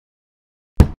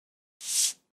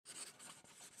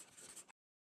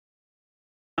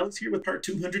Alex here with part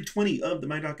 220 of the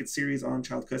My Docket series on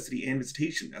child custody and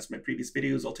visitation. As for my previous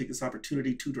videos, I'll take this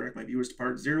opportunity to direct my viewers to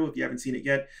part 0. If you haven't seen it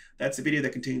yet, that's a video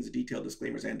that contains the detailed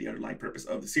disclaimers and the underlying purpose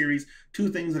of the series. Two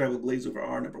things that I will glaze over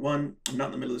are, number one, I'm not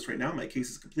in the middle of this right now. My case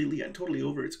is completely and totally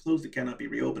over. It's closed. It cannot be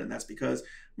reopened, and that's because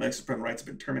my extra-parental rights have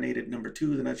been terminated. Number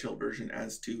two, the nutshell version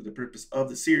as to the purpose of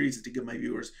the series is to give my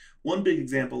viewers one big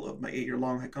example of my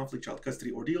 8-year-long high-conflict child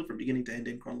custody ordeal from beginning to end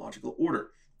in chronological order.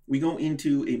 We go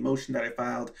into a motion that I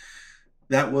filed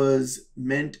that was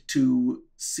meant to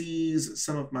seize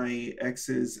some of my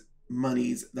ex's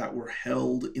monies that were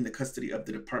held in the custody of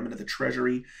the Department of the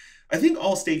Treasury. I think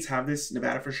all states have this,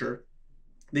 Nevada for sure.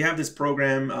 They have this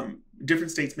program.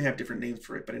 Different states may have different names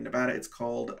for it, but in Nevada, I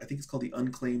think it's called the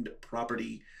Unclaimed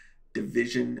Property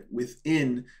Division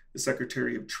within the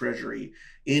Secretary of Treasury.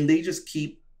 And they just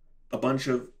keep a bunch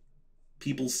of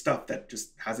people's stuff that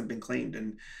just hasn't been claimed.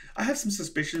 And I have some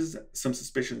suspicions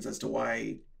as to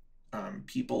why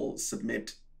people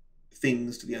submit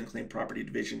things to the Unclaimed Property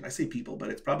Division. I say people, but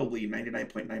it's probably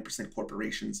 99.9%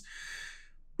 corporations.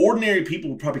 Ordinary people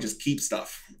would probably just keep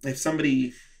stuff.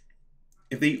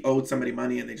 If they owed somebody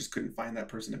money and they just couldn't find that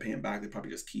person to pay them back, they'd probably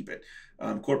just keep it.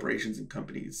 Corporations and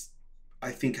companies,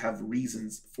 I think, have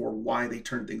reasons for why they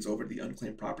turn things over to the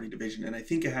Unclaimed Property Division. And I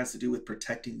think it has to do with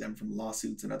protecting them from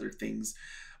lawsuits and other things,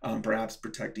 perhaps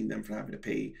protecting them from having to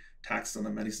pay taxes on the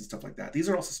monies and stuff like that. These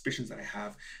are all suspicions that I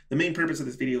have. The main purpose of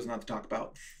this video is not to talk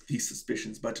about these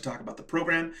suspicions, but to talk about the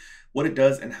program, what it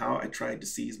does, and how I tried to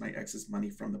seize my ex's money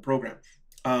from the program.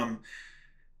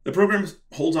 The program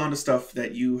holds on to stuff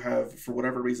that you have, for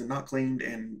whatever reason, not claimed,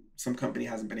 and some company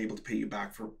hasn't been able to pay you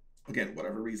back for, again,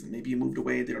 whatever reason. Maybe you moved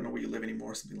away, they don't know where you live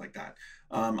anymore, something like that.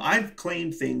 I've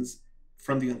claimed things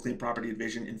from the Unclaimed Property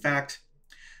Division. In fact,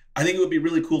 I think it would be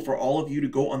really cool for all of you to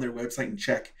go on their website and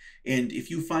check. And if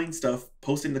you find stuff,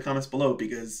 post it in the comments below,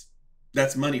 because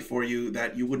that's money for you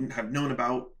that you wouldn't have known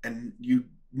about, and you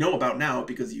know about now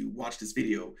because you watched this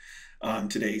video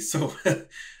today. So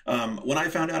when I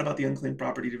found out about the Unclaimed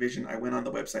Property Division, I went on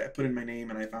the website, I put in my name,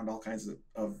 and I found all kinds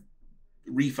of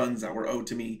refunds that were owed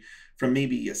to me from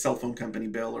maybe a cell phone company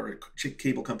bill or a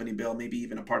cable company bill, maybe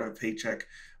even a part of a paycheck,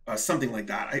 something like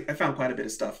that. I found quite a bit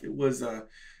of stuff. It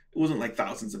wasn't like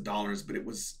thousands of dollars, but it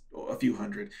was a few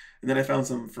hundred. And then I found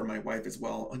some for my wife as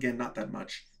well. Again, not that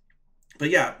much. But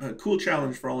yeah, a cool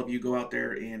challenge for all of you. Go out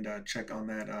there and check on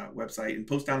that website and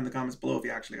post down in the comments below if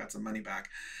you actually got some money back.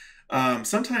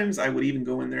 Sometimes I would even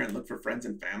go in there and look for friends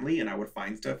and family, and I would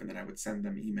find stuff, and then I would send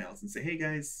them emails and say, hey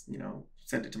guys,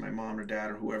 send it to my mom or dad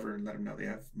or whoever and let them know they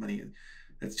have money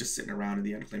that's just sitting around in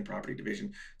the Unclaimed Property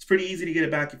Division. It's pretty easy to get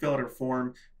it back. You fill out a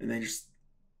form and they just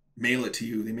mail it to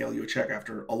you. They mail you a check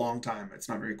after a long time. It's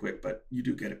not very quick, but you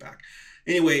do get it back.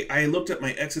 Anyway, I looked at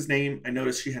my ex's name. I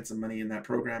noticed she had some money in that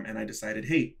program, and I decided,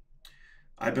 hey,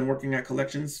 I've been working at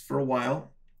collections for a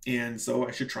while, and so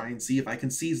I should try and see if I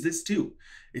can seize this too.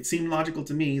 It seemed logical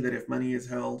to me that if money is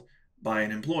held by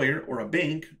an employer or a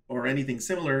bank or anything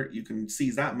similar, you can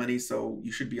seize that money, so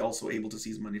you should be also able to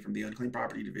seize money from the Unclaimed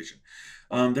Property Division.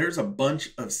 There's a bunch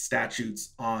of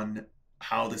statutes on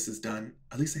how this is done.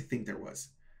 At least I think there was.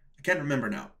 I can't remember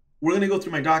now. We're going to go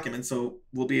through my documents, so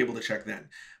we'll be able to check then.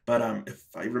 But if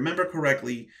I remember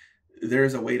correctly,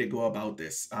 there's a way to go about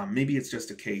this. Maybe it's just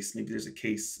a case. Maybe there's a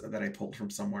case that I pulled from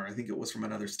somewhere. I think it was from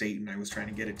another state, and I was trying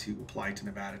to get it to apply to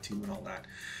Nevada too and all that.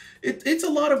 It's a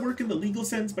lot of work in the legal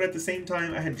sense, but at the same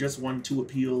time, I had just won 2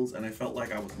 appeals, and I felt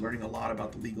like I was learning a lot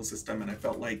about the legal system, and I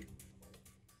felt like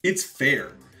it's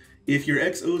fair. If your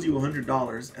ex owes you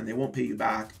 $100 and they won't pay you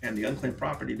back, and the Unclaimed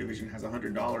Property Division has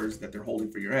 $100 that they're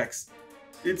holding for your ex,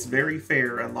 it's very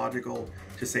fair and logical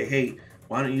to say, hey,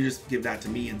 why don't you just give that to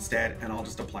me instead, and I'll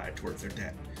just apply it towards their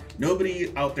debt.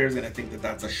 Nobody out there is going to think that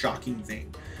that's a shocking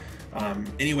thing.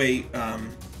 Anyway,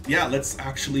 yeah, let's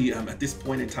actually, at this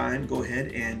point in time, go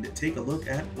ahead and take a look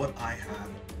at what I have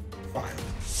filed.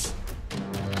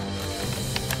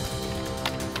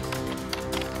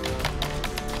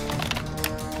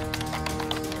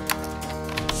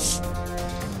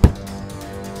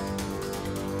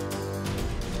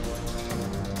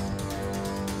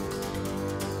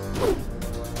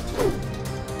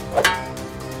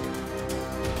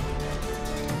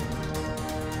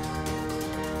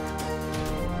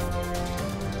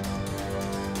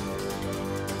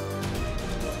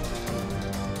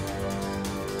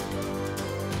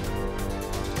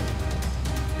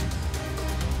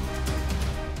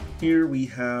 Here we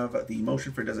have the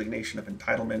motion for designation of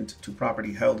entitlement to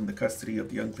property held in the custody of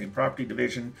the Unclaimed Property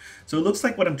Division. So it looks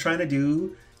like what I'm trying to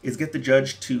do is get the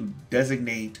judge to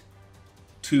designate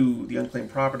to the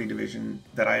Unclaimed Property Division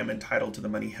that I am entitled to the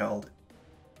money held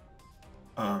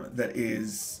that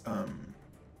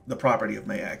the property of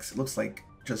my ex. It looks like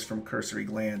just from cursory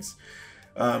glance.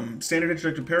 Standard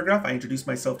introductory paragraph. I introduce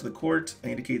myself to the court. I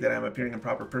indicate that I'm appearing in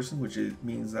proper person, which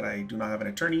means that I do not have an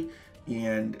attorney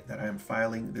and that I am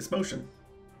filing this motion.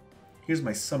 Here's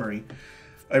my summary.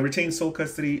 I retain sole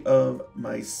custody of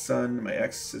my son. My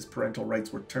ex's parental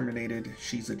rights were terminated.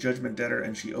 She's a judgment debtor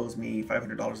and she owes me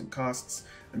 $500 in costs.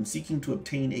 I'm seeking to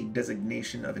obtain a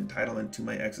designation of entitlement to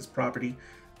my ex's property.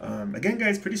 Again,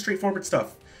 guys, pretty straightforward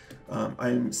stuff.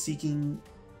 I'm seeking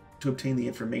to obtain the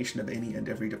information of any and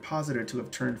every depositor to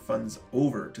have turned funds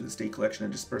over to the State Collection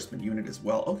and Disbursement Unit as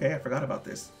well. Okay, I forgot about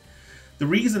this. The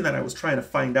reason that I was trying to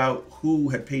find out who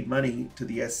had paid money to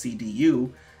the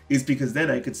SCDU is because then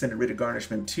I could send a writ of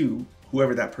garnishment to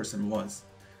whoever that person was.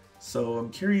 So I'm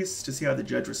curious to see how the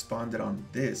judge responded on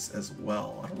this as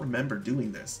well. I don't remember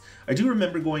doing this. I do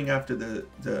remember going after the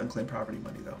unclaimed property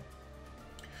money though.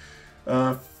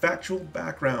 Factual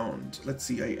background. Let's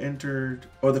see,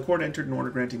 the court entered an order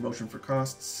granting motion for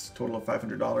costs, total of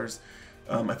 $500.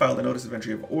 I filed a notice of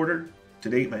entry of order. To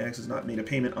date, my ex has not made a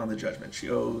payment on the judgment. She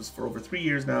owes, for over 3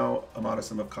 years now, a modest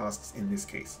sum of costs in this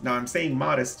case. Now, I'm saying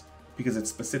modest because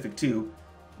it's specific to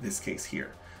this case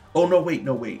here. Oh, no,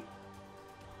 wait.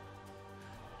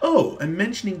 Oh, I'm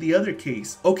mentioning the other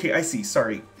case. Okay, I see.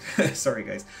 Sorry. Sorry,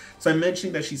 guys. So I'm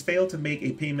mentioning that she's failed to make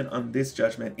a payment on this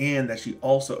judgment and that she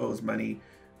also owes money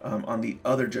on the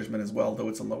other judgment as well, though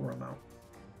it's a lower amount.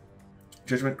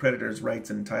 Judgment creditors' rights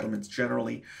and entitlements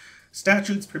generally.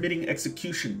 Statutes permitting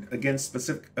execution against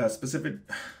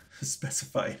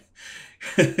specified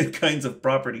kinds of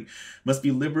property must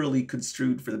be liberally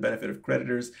construed for the benefit of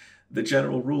creditors. The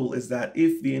general rule is that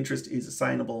if the interest is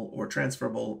assignable or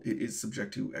transferable, it is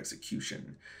subject to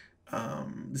execution.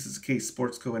 This is a case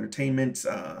Sportsco Entertainment.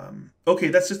 Okay,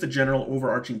 that's just a general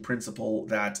overarching principle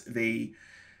that they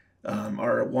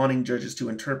are wanting judges to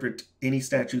interpret any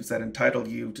statutes that entitle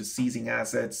you to seizing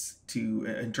assets, to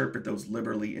interpret those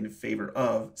liberally in favor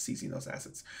of seizing those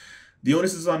assets. The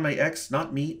onus is on my ex,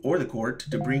 not me or the court,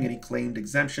 to bring any claimed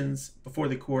exemptions before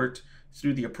the court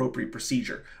through the appropriate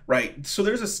procedure. Right. So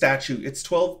there's a statute. It's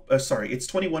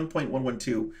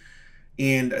 21.112,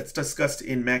 and it's discussed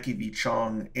in Mackey v.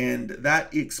 Chong, and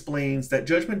that explains that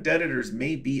judgment debtors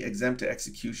may be exempt to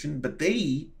execution, but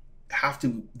they have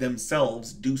to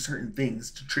themselves do certain things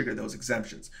to trigger those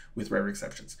exemptions, with rare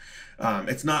exceptions.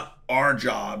 It's not our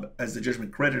job as the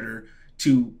judgment creditor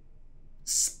to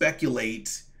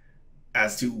speculate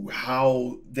as to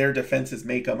how their defenses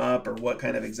may come up or what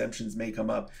kind of exemptions may come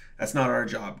up. That's not our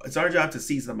job. It's our job to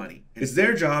seize the money. It's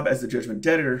their job as the judgment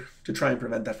debtor to try and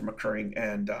prevent that from occurring.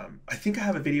 And I think I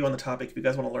have a video on the topic if you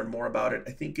guys want to learn more about it.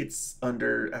 I think it's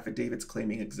under affidavits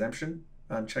claiming exemption.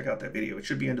 Check out that video. It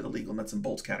should be under the legal nuts and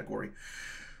bolts category.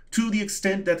 To the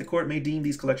extent that the court may deem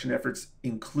these collection efforts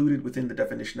included within the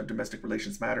definition of domestic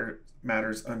relations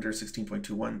matters under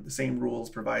 16.21, the same rules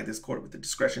provide this court with the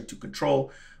discretion to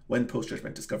control when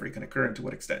post-judgment discovery can occur and to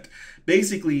what extent.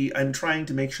 Basically, I'm trying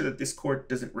to make sure that this court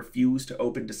doesn't refuse to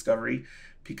open discovery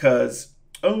because,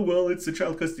 oh, well, it's a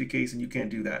child custody case and you can't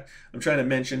do that. I'm trying to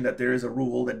mention that there is a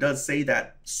rule that does say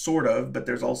that, sort of, but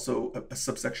there's also a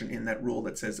subsection in that rule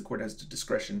that says the court has the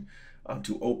discretion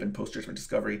to open post-judgment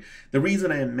discovery. The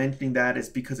reason I am mentioning that is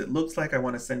because it looks like I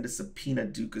want to send a subpoena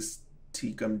ducis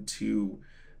tecum to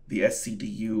the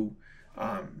SCDU.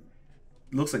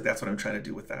 Looks like that's what I'm trying to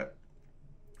do with that.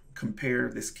 Compare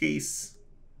this case.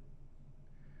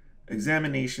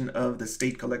 Examination of the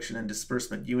State Collection and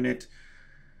Disbursement Unit.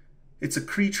 It's a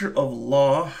creature of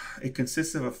law. It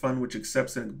consists of a fund which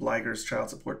accepts an obliger's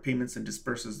child support payments and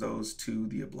disperses those to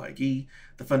the obligee.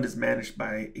 The fund is managed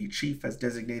by a chief as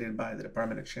designated by the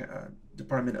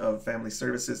Department of Family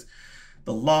Services.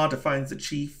 The law defines the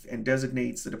chief and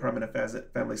designates the Department of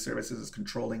Family Services as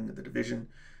controlling the division.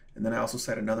 And then I also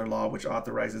cite another law which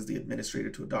authorizes the administrator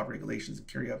to adopt regulations and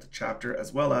carry out the chapter,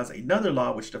 as well as another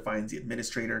law which defines the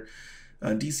administrator.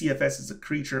 DCFS is a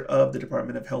creature of the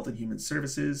Department of Health and Human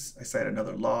Services. I cite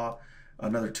another law,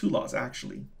 two laws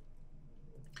actually.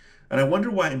 And I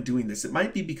wonder why I'm doing this. It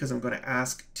might be because I'm going to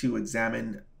ask to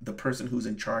examine the person who's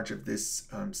in charge of this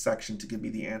section to give me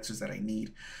the answers that I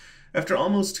need. After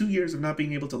almost 2 years of not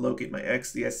being able to locate my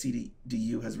ex, the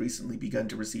SCDU has recently begun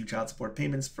to receive child support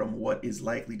payments from what is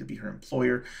likely to be her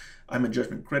employer. I'm a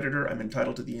judgment creditor. I'm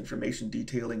entitled to the information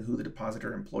detailing who the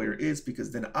depositor employer is,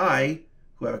 because then I,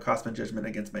 who have a cost judgment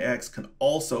against my ex, can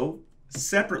also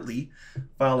separately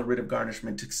file a writ of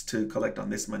garnishment to collect on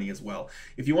this money as well.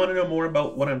 If you want to know more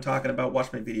about what I'm talking about,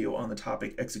 watch my video on the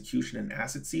topic execution and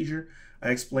asset seizure. I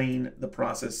explain the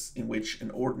process in which an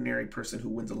ordinary person who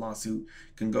wins a lawsuit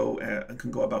can go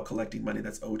about collecting money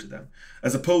that's owed to them,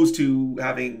 as opposed to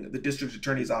having the district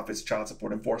attorney's office child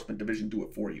support enforcement division do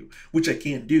it for you, which I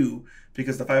can't do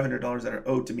because the $500 that are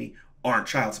owed to me aren't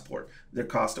child support, they're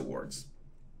cost awards.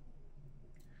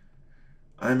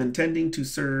 I'm intending to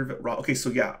serve okay,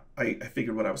 so yeah, I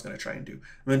figured what I was going to try and do.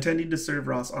 I'm intending to serve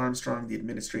Ross Armstrong, the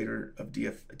administrator of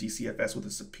DCFS, with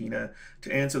a subpoena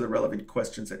to answer the relevant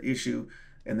questions at issue,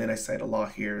 and then I cite a law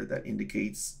here that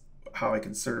indicates how I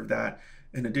can serve that.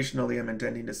 And additionally, I'm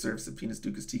intending to serve subpoenas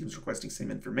Ducas Tecums requesting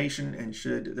same information, and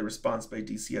should the response by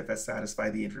DCFS satisfy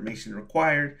the information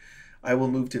required, I will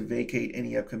move to vacate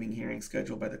any upcoming hearing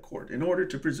scheduled by the court in order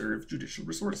to preserve judicial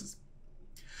resources.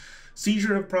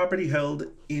 Seizure of property held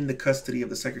in the custody of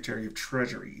the Secretary of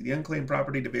Treasury. The Unclaimed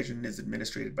Property Division is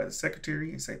administered by the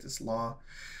Secretary. I cite this law.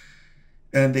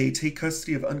 And they take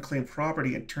custody of unclaimed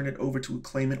property and turn it over to a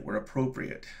claimant where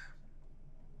appropriate.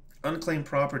 Unclaimed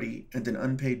property and an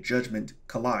unpaid judgment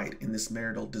collide in this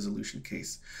marital dissolution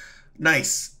case.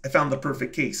 Nice. I found the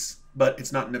perfect case, but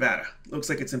it's not in Nevada. Looks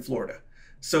like it's in Florida.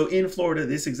 So in Florida,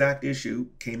 this exact issue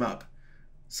came up.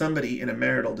 Somebody in a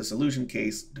marital dissolution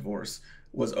case, divorce,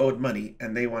 was owed money,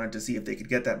 and they wanted to see if they could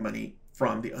get that money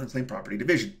from the Unclaimed Property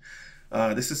Division.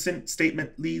 This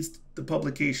statement leads the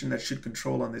publication that should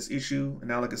control on this issue.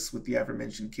 Analogous with the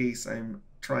aforementioned case, I'm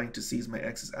trying to seize my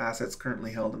ex's assets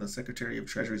currently held in the Secretary of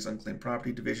Treasury's Unclaimed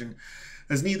Property Division.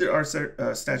 As neither our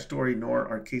statutory nor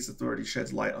our case authority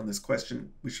sheds light on this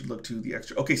question, we should look to the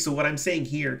extra. Okay, so what I'm saying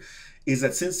here is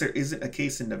that since there isn't a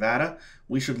case in Nevada,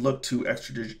 we should look to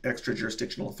extra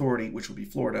jurisdictional authority, which would be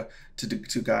Florida,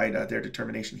 to guide their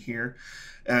determination here.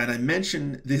 And I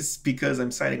mention this because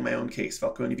I'm citing my own case,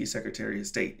 Falcone v. Secretary of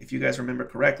State. If you guys remember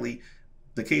correctly,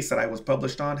 the case that I was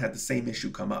published on had the same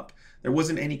issue come up. There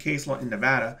wasn't any case law in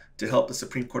Nevada to help the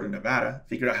Supreme Court of Nevada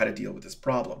figure out how to deal with this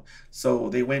problem. So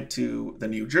they went to the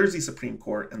New Jersey Supreme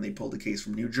Court and they pulled a case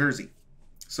from New Jersey.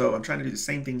 So I'm trying to do the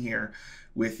same thing here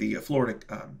with the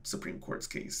Florida Supreme Court's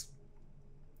case.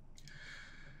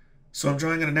 So I'm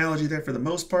drawing an analogy there for the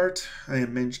most part. I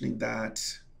am mentioning that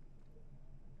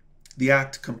the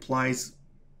act complies.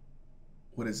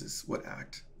 What is this? What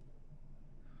act?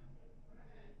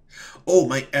 Oh,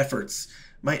 my efforts.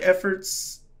 My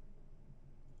efforts.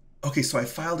 Okay, so I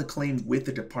filed a claim with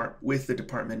the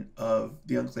Department of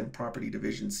the Unclaimed Property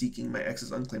Division seeking my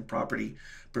ex's unclaimed property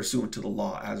pursuant to the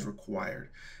law as required.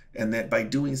 And that by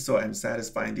doing so, I'm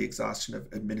satisfying the exhaustion of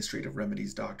administrative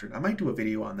remedies doctrine. I might do a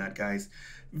video on that, guys.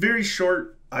 Very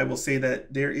short, I will say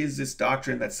that there is this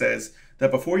doctrine that says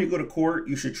that before you go to court,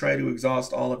 you should try to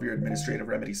exhaust all of your administrative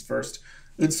remedies first.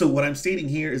 And so what I'm stating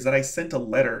here is that I sent a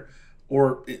letter,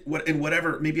 or in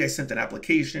whatever, maybe I sent an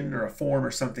application or a form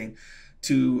or something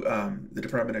to the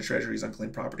Department of Treasury's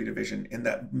Unclaimed Property Division, and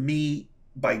that me,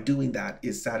 by doing that,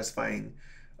 is satisfying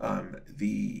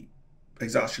the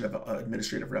exhaustion of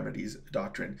administrative remedies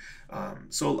doctrine.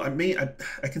 So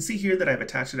I can see here that I've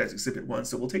attached it as Exhibit 1,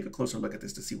 so we'll take a closer look at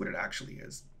this to see what it actually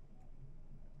is.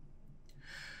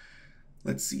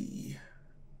 Let's see.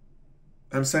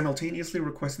 I'm simultaneously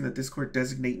requesting that this court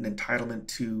designate an entitlement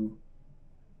to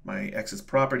my ex's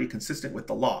property consistent with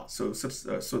the law. So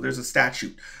there's a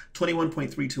statute,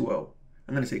 21.320.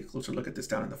 I'm going to take a closer look at this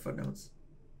down in the footnotes.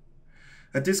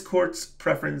 At this court's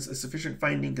preference, a sufficient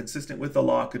finding consistent with the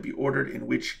law could be ordered, in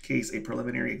which case a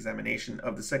preliminary examination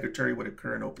of the secretary would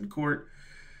occur in open court.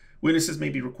 Witnesses may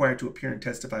be required to appear and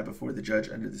testify before the judge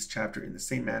under this chapter in the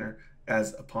same manner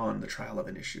as upon the trial of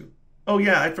an issue. Oh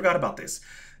yeah, I forgot about this.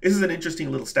 This is an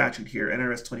interesting little statute here,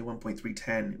 NRS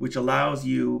 21.310, which allows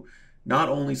you not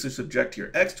only to subject your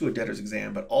ex to a debtor's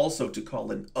exam, but also to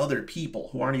call in other people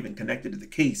who aren't even connected to the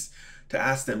case to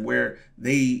ask them where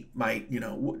they might,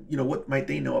 what might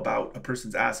they know about a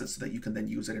person's assets, so that you can then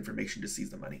use that information to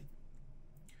seize the money.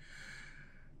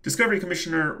 Discovery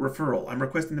Commissioner referral. I'm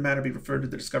requesting the matter be referred to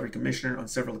the Discovery Commissioner. On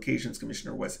several occasions,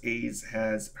 Commissioner Wes Ayes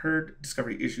has heard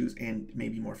discovery issues and may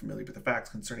be more familiar with the facts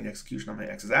concerning execution on my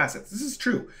ex's assets. This is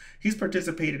true. He's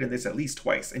participated in this at least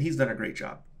twice, and he's done a great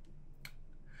job.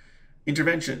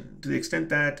 Intervention. To the extent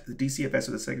that the DCFS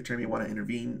or the Secretary may want to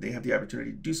intervene, they have the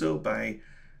opportunity to do so by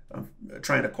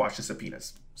trying to quash the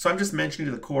subpoenas. So I'm just mentioning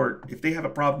to the court, if they have a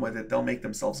problem with it, they'll make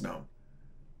themselves known.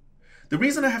 The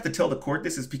reason I have to tell the court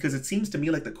this is because it seems to me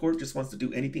like the court just wants to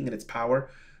do anything in its power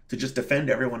to just defend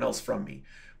everyone else from me,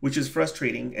 which is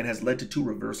frustrating and has led to 2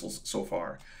 reversals so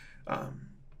far.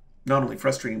 Not only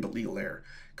frustrating, but legal error.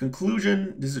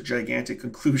 Conclusion, this is a gigantic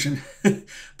conclusion,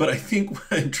 but I think what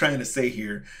I'm trying to say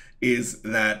here is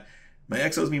that my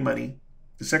ex owes me money.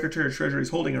 The Secretary of Treasury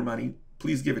is holding her money.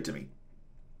 Please give it to me.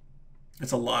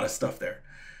 It's a lot of stuff there.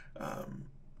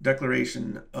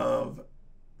 Declaration of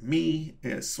me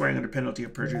is swearing under penalty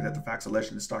of perjury that the facts alleged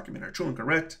in this document are true and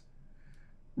correct.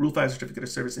 Rule 5 certificate of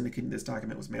service indicating this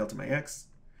document was mailed to my ex.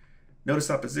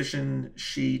 Notice opposition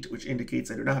sheet, which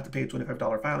indicates I do not have to pay a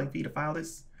 $25 filing fee to file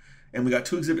this. And we got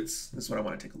 2 exhibits. This is what I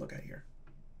want to take a look at here.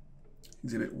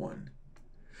 Exhibit 1.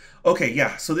 Okay,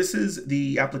 yeah, so this is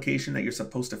the application that you're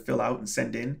supposed to fill out and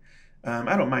send in.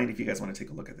 I don't mind if you guys want to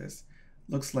take a look at this.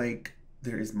 Looks like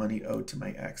there is money owed to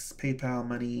my ex. PayPal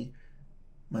money,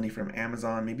 money from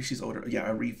Amazon. Maybe she's owed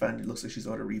a refund. It looks like she's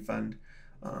owed a refund.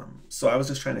 So I was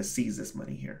just trying to seize this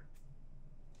money here.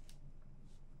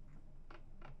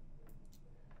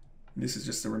 This is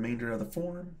just the remainder of the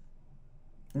form.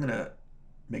 I'm going to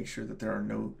make sure that there are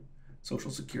no social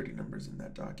security numbers in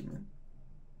that document.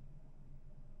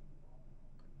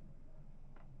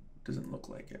 Doesn't look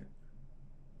like it.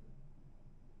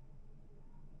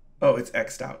 Oh, it's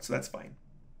X'd out, so that's fine.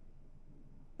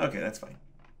 Okay, that's fine.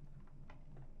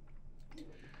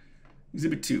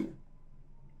 Exhibit 2.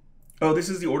 Oh, this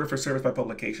is the order for service by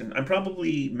publication. I'm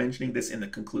probably mentioning this in the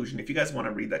conclusion. If you guys want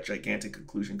to read that gigantic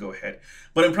conclusion, go ahead.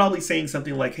 But I'm probably saying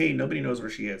something like, hey, nobody knows where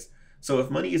she is. So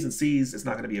if money isn't seized, it's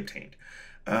not going to be obtained.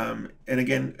 And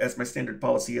again, as my standard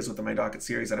policy is with the My Docket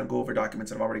series, I don't go over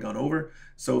documents that I've already gone over.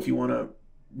 So if you want to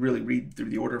really read through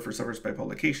the order for service by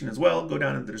publication as well, go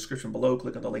down in the description below,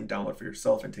 click on the link, download for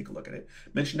yourself, and take a look at it.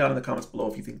 Mention down in the comments below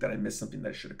if you think that I missed something that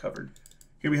I should have covered.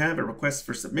 Here we have a request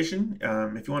for submission.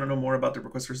 If you want to know more about the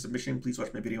request for submission, please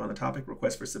watch my video on the topic,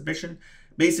 request for submission.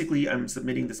 Basically, I'm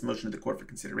submitting this motion to the court for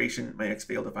consideration. My ex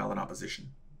failed to file an opposition.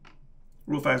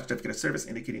 Rule 5 certificate of service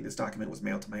indicating this document was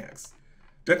mailed to my ex.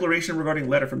 Declaration regarding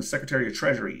letter from the Secretary of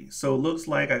Treasury. So it looks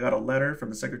like I got a letter from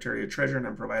the Secretary of Treasury and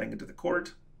I'm providing it to the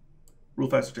court. Rule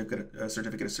 5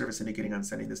 certificate of service indicating I'm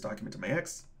sending this document to my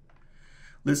ex.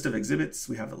 List of exhibits.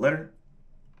 We have the letter.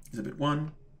 Exhibit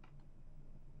 1.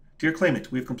 Dear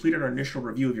claimant, we have completed our initial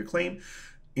review of your claim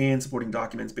and supporting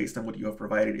documents. Based on what you have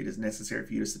provided, it is necessary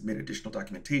for you to submit additional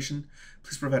documentation.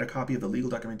 Please provide a copy of the legal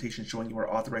documentation showing you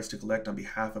are authorized to collect on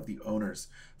behalf of the owners.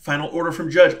 Final order from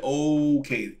judge.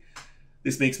 Okay,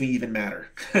 this makes me even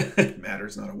madder. Matter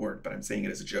is not a word, but I'm saying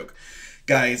it as a joke.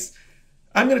 Guys,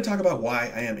 I'm going to talk about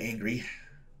why I am angry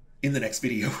in the next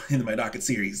video in My Docket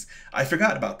series. I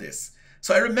forgot about this.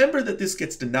 So I remember that this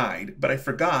gets denied, but I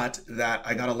forgot that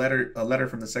I got a letter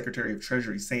from the Secretary of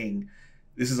Treasury saying,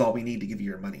 this is all we need to give you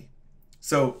your money.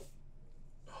 So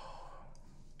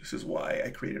this is why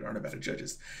I created Arnavata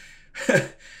Judges.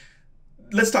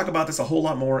 Let's talk about this a whole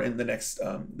lot more in the next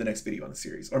video on the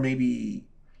series, or maybe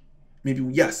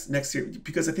yes, next series,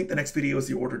 because I think the next video is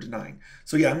the order denying.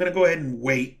 So yeah, I'm going to go ahead and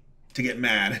wait to get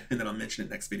mad, and then I'll mention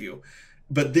it next video.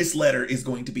 But this letter is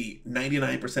going to be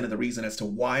 99% of the reason as to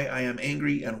why I am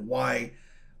angry and why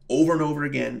over and over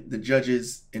again the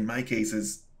judges in my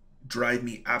cases drive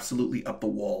me absolutely up the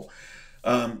wall.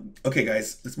 Okay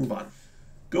guys, let's move on.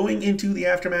 Going into the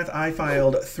aftermath, I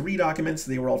filed 3 documents.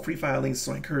 They were all free filings,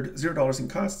 so I incurred $0 in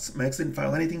costs. My ex didn't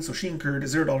file anything, so she incurred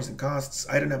 $0 in costs.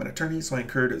 I didn't have an attorney, so I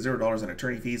incurred $0 in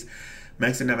attorney fees. My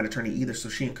ex didn't have an attorney either, so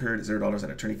she incurred $0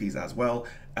 in attorney fees as well.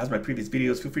 As my previous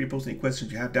videos, feel free to post any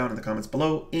questions you have down in the comments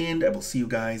below, and I will see you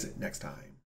guys next time.